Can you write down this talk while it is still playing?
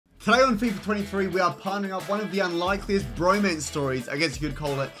Today on FIFA 23, we are partnering up one of the unlikeliest bromance stories, I guess you could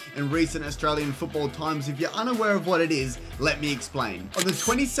call it, in recent Australian football times. If you're unaware of what it is, let me explain. On the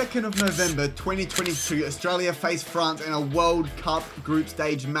 22nd of November 2022, Australia faced France in a World Cup group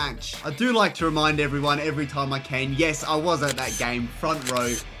stage match. I do like to remind everyone every time I can, yes, I was at that game, front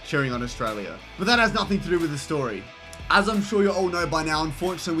row, cheering on Australia. But that has nothing to do with the story. As I'm sure you all know by now,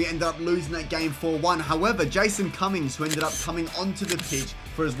 unfortunately we ended up losing that game 4-1. However, Jason Cummings, who ended up coming onto the pitch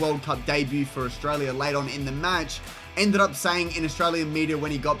for his World Cup debut for Australia late on in the match, ended up saying in Australian media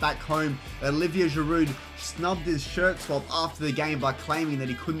when he got back home that Olivier Giroud snubbed his shirt swap after the game by claiming that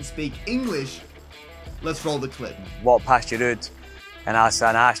he couldn't speak English. Let's roll the clip. Walked past Giroud and I asked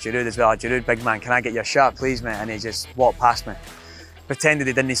Giroud as well, Giroud, big man, can I get your shirt please mate? And he just walked past me. Pretended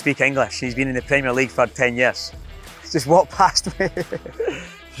he didn't speak English. He's been in the Premier League for 10 years. Just walked past me.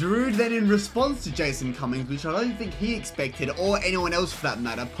 Giroud then, in response to Jason Cummings, which I don't think he expected, or anyone else for that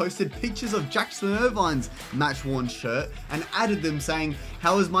matter, posted pictures of Jackson Irvine's match-worn shirt and added them saying,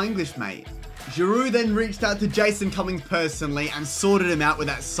 "How is my English, mate?" Giroud then reached out to Jason Cummings personally and sorted him out with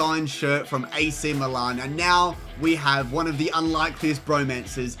that signed shirt from AC Milan, and now we have one of the unlikeliest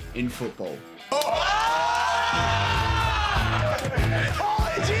bromances in football.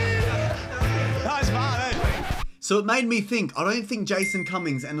 So it made me think, I don't think Jason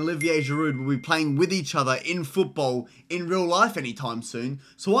Cummings and Olivier Giroud will be playing with each other in football in real life anytime soon.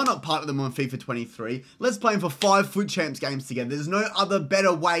 So why not partner them on FIFA 23? Let's play them for 5 FUT Champs games together. There's no other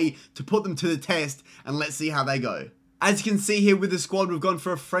better way to put them to the test, and let's see how they go. As you can see here with the squad, we've gone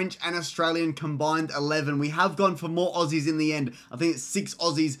for a French and Australian combined 11. We have gone for more Aussies in the end. I think it's 6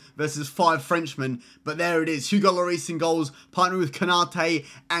 Aussies versus 5 Frenchmen. But there it is. Hugo Lloris in goals, partnered with Konate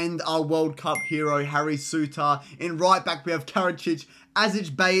and our World Cup hero, Harry Souttar. In right back, we have Karacic,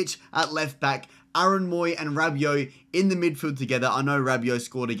 Azic Bayic at left back, Aaron Moy and Rabiot in the midfield together. I know Rabiot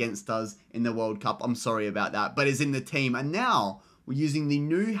scored against us in the World Cup. I'm sorry about that. But is in the team. And now we're using the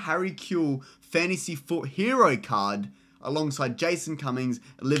new Harry Kuehl Fantasy Foot Hero card alongside Jason Cummings,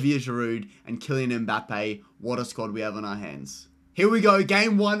 Olivier Giroud, and Kylian Mbappe. What a squad we have on our hands. Here we go,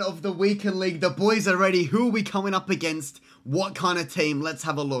 game 1 of the weekend league. The boys are ready. Who are we coming up against? What kind of team? Let's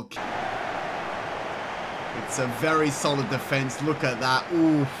have a look. It's a very solid defense. Look at that.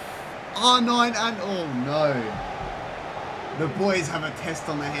 Ooh. R9 and oh no. The boys have a test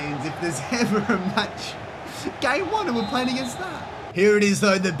on their hands. If there's ever a match, game 1 and we're playing against that. Here it is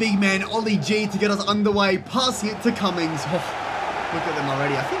though, the big man, Ollie G, to get us underway, passing it to Cummings. Oh, look at them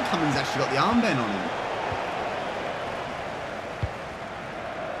already. I think Cummings actually got the armband on him.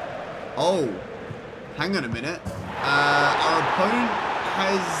 Oh, hang on a minute. Our opponent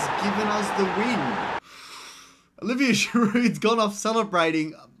has given us the win. Olivier Giroud's gone off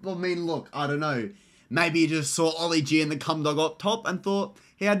celebrating. I mean, look, I don't know. Maybe he just saw Ollie G and the CUMDOG up top and thought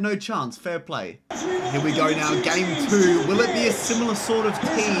he had no chance. Fair play. Here we go now, game 2. Will it be a similar sort of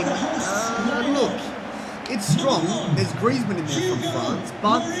team? Look, it's strong. There's Griezmann in there from France,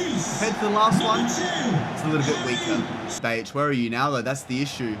 but compared to the last one, it's a little bit weaker. Bayic, where are you now though? That's the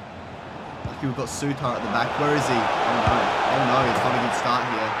issue. Lucky we've got Souttar at the back. Where is he? Oh no, it's not a good start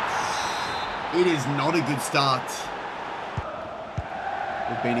here. It is not a good start.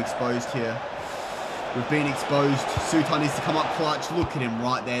 We've been exposed here. We've been exposed. Souttar needs to come up clutch. Look at him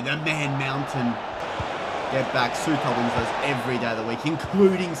right there. The man mountain. Get back. Souttar wins those every day of the week,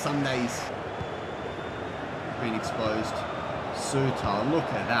 including Sundays. Been exposed. Souttar, look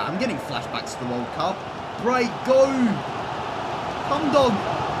at that. I'm getting flashbacks to the World Cup. Break, go! CUMDOG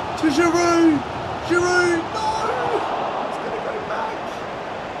to Giroud! Giroud, no! It's going to go back.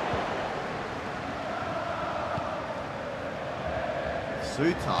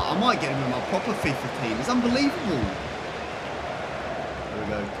 Souttar, I might get him in my proper FIFA team. It's unbelievable. There we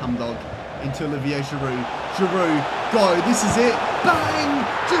go, CUMDOG into Olivier Giroud. Giroud, go, this is it. Bang!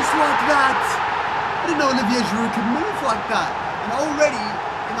 Just like that. I didn't know Olivier Giroud could move like that. And already,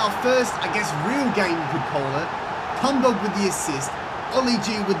 in our first, I guess, real game you could call it, CUMDOG with the assist, Ollie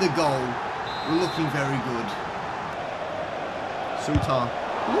G with the goal. We're looking very good. Souttar,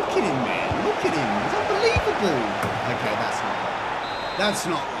 look at him, man. Look at him. It's unbelievable. Okay, that's not right. That's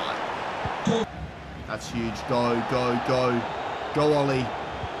not right. That's huge. Go, go, go. Go, Ollie.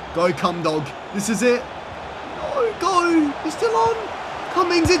 Go, CUMDOG. This is it. No, go. He's still on.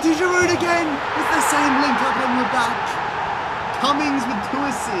 Cummings into Giroud again. It's the same link up on the back. Cummings with 2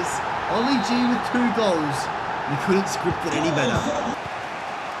 assists. Ollie G with 2 goals. We couldn't script it any better.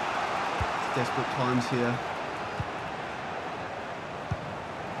 It's desperate times here.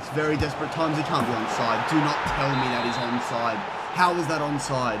 It's very desperate times. He can't be onside. Do not tell me that he's onside. How is that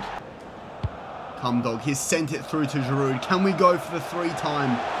onside? CUMDOG, he's sent it through to Giroud. Can we go for the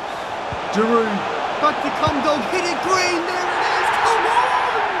 3-time? Giroud, back to CUMDOG, hit it, Green, there it is, come on!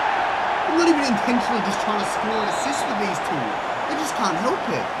 I'm not even intentionally just trying to score an assist with these two. They just can't help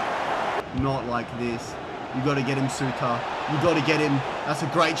it. Not like this. You got to get him, Suter. You got to get him. That's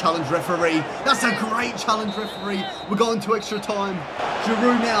a great challenge, referee. That's a great challenge, referee. We're going to extra time.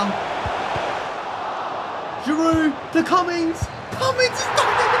 Giroud now. Giroud to Cummings. Cummings has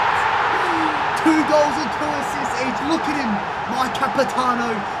done it. 2 goals and 2 assists each. Look at him. My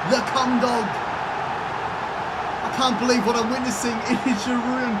Capitano, the CUMDOG. I can't believe what I'm witnessing. It is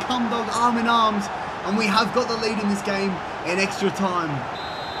Giroud and CUMDOG arm in arms. And we have got the lead in this game in extra time.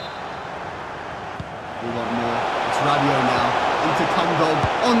 We want more. It's Radio now. Into CUMDOG.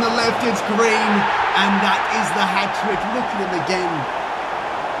 On the left, it's Green. And that is the hat-trick. Look at him again.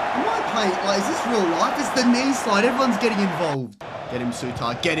 Am I playing? Like, is this real life? It's the knee slide. Everyone's getting involved. Get him,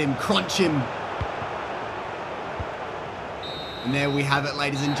 Suter. Get him. Crunch him. And there we have it,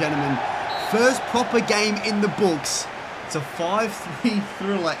 ladies and gentlemen. First proper game in the books. It's a 5-3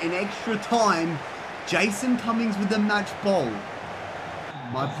 thriller in extra time. Jason Cummings with the match ball.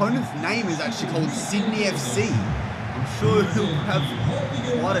 My opponent's name is actually called Sydney FC. I'm sure he'll have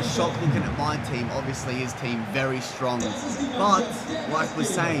quite a shock looking at my team. Obviously his team very strong. But, like we're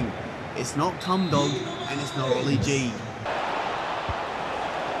saying, it's not CUMDOG and it's not Ollie G.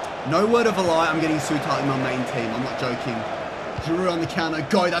 No word of a lie, I'm getting Suter in my main team. I'm not joking. Giroud on the counter.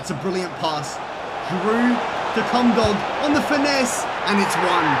 Go, that's a brilliant pass. Giroud to CUMDOG on the finesse. And it's 1.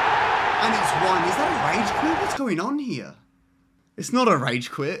 And it's 1. Is that a rage quit? What's going on here? It's not a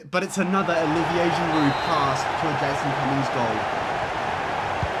rage quit, but it's another Olivier Giroud pass to a Jason Cummings goal.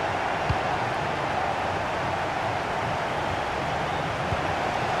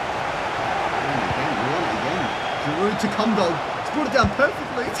 Again. Giroud to CUMDOG. He's brought it down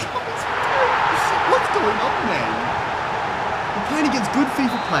perfectly. It's Cummings. What's going on, man? We're playing against good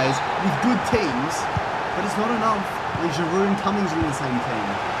FIFA players with good teams, but it's not enough when Giroud and Cummings are in the same team.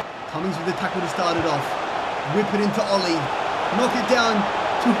 Cummings with the tackle to start it off. Whip it into Ollie. Knock it down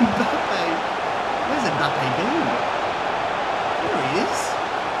to Mbappe. Where's Mbappe been? There he is.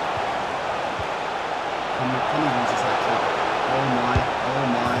 Cummings wants his hat-trick. Oh my God.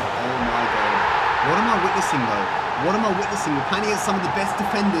 What am I witnessing though? What am I witnessing? We're playing against some of the best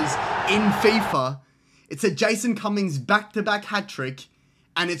defenders in FIFA. It's a Jason Cummings back-to-back hat-trick.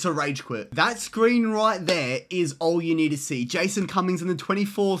 And it's a rage quit. That screen right there is all you need to see. Jason Cummings in the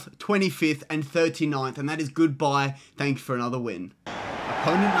 24th, 25th, and 39th. And that is goodbye. Thank you for another win.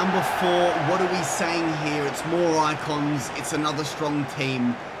 Opponent number 4. What are we saying here? It's more icons. It's another strong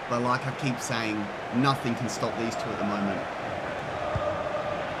team. But like I keep saying, nothing can stop these two at the moment.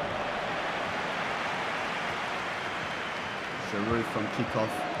 Giroud from kickoff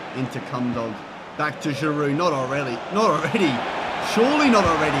into CUMDOG. Back to Giroud. Not already. Not already. Surely not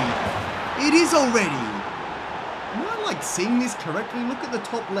already. It is already. Am I like seeing this correctly? Look at the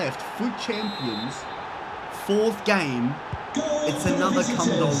top left. FUT champions. 4th game. It's another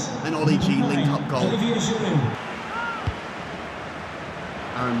CUMDOG and Ollie G link-up goal.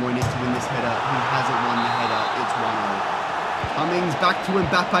 Aaron Moy needs to win this header. He hasn't won the header. It's 1-0. Cummings back to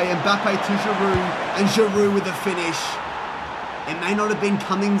Mbappe. Mbappe to Giroud. And Giroud with the finish. It may not have been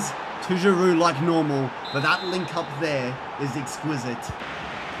Cummings to Giroud like normal, but that link up there is exquisite.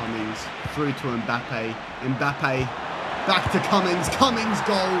 Cummings through to Mbappe. Mbappe back to Cummings. Cummings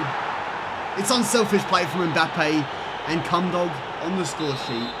goal. It's unselfish play from Mbappe. And CUMDOG on the score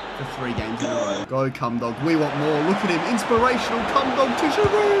sheet for 3 games in a row. Go CUMDOG. We want more. Look at him. Inspirational CUMDOG to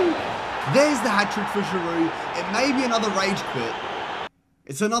Giroud. There's the hat-trick for Giroud. It may be another rage quit.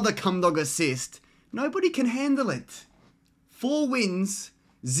 It's another CUMDOG assist. Nobody can handle it. 4 wins.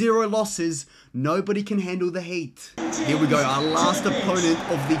 0 losses. Nobody can handle the heat. Here we go. Our last opponent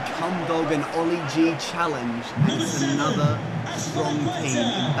of the CUMDOG and Ollie G challenge. It's another strong team.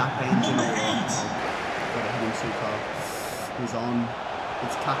 Mbappe and Giroud. Got to hit him super. He's on.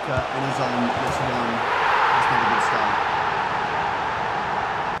 It's Kaka and he's on. It's 1. That's not a good start.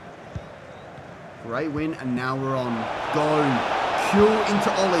 Great win and now we're on. Go. Q into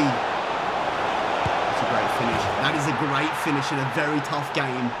Ollie. Great finish. That is a great finish in a very tough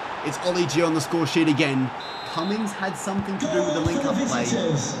game. It's Ollie G on the score sheet again. Cummings had something to do with the link-up play,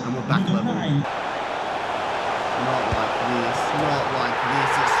 and we're back level. Not like this. Not like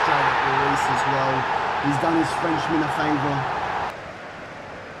this. It's straight at Luis as well. He's done his Frenchman a favour.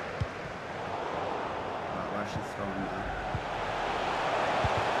 Right, we're actually throwing now.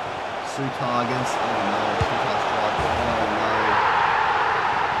 Suter against... Oh no, Suter's drive. Oh no.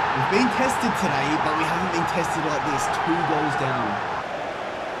 We've been tested today, but we haven't been tested like this. 2 goals down.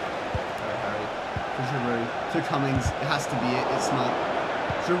 Go Harry. To Giroud. To Cummings. It has to be it. It's not.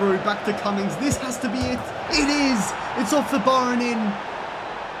 Giroud back to Cummings. This has to be it. It is. It's off the bar and in.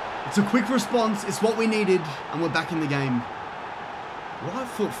 It's a quick response. It's what we needed. And we're back in the game. Right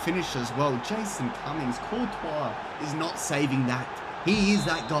foot finish as well. Jason Cummings. Courtois is not saving that. He is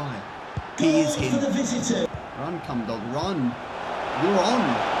that guy. He is him. Run, CUMDOG. Run. You're on.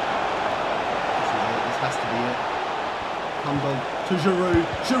 This has to be it. CUMDOG to Giroud.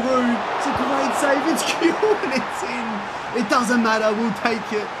 Giroud. It's a great save. It's cute and it's in. It doesn't matter. We'll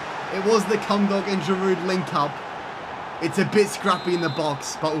take it. It was the CUMDOG and Giroud link up. It's a bit scrappy in the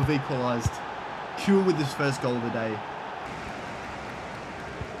box, but we've equalised. Q with his first goal of the day.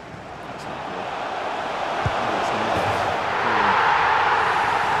 That's not good.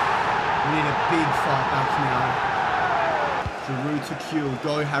 We need a big fight back now. Giroud to Q.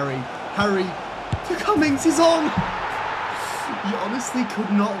 Go, Harry. Harry to Cummings. He's on. You honestly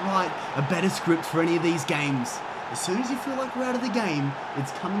could not write a better script for any of these games. As soon as you feel like we're out of the game,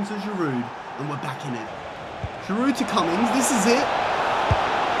 it's Cummings or Giroud, and we're back in it. Giroud to Cummings, this is it.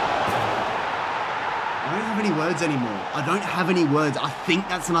 I don't have any words anymore. I don't have any words. I think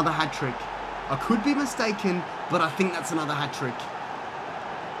that's another hat-trick. I could be mistaken, but I think that's another hat-trick.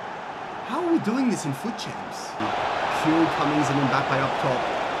 How are we doing this in FUT Champs? Q, Cummings and Mbappe up top.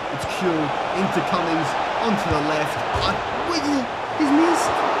 It's Q, into Cummings, onto the left. He's missed.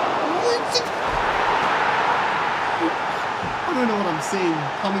 I don't know what I'm seeing.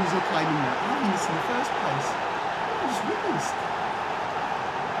 Cummings are claiming that. How did this in the first place? I just witnessed.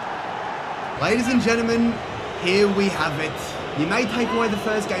 Ladies and gentlemen, here we have it. You may take away the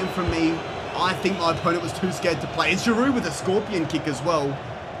first game from me. I think my opponent was too scared to play. It's Giroud with a scorpion kick as well.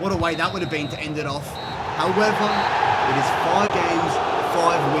 What a way that would have been to end it off. However, it is 5 games,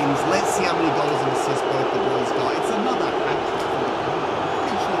 5 wins. Let's see how many goals and assists both the boys got. It's another hat-trick for the game. I'm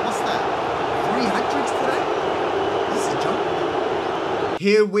pretty sure, what's that? 3 hat-tricks today? This is a joke.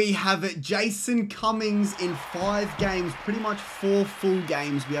 Here we have it. Jason Cummings in 5 games, pretty much 4 full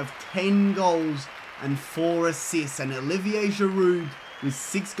games. We have 10 goals and 4 assists. And Olivier Giroud with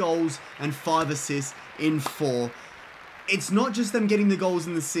 6 goals and 5 assists in 4. It's not just them getting the goals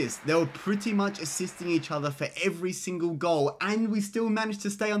and assists. They were pretty much assisting each other for every single goal. And we still managed to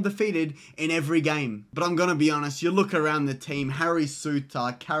stay undefeated in every game. But I'm going to be honest, you look around the team, Harry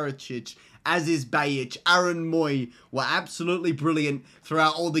Suter, Karacic, Aziz Bayic, Aaron Moy were absolutely brilliant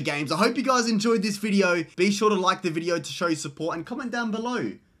throughout all the games. I hope you guys enjoyed this video. Be sure to like the video to show your support and comment down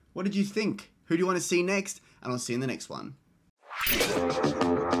below. What did you think? Who do you want to see next? And I'll see you in the next one.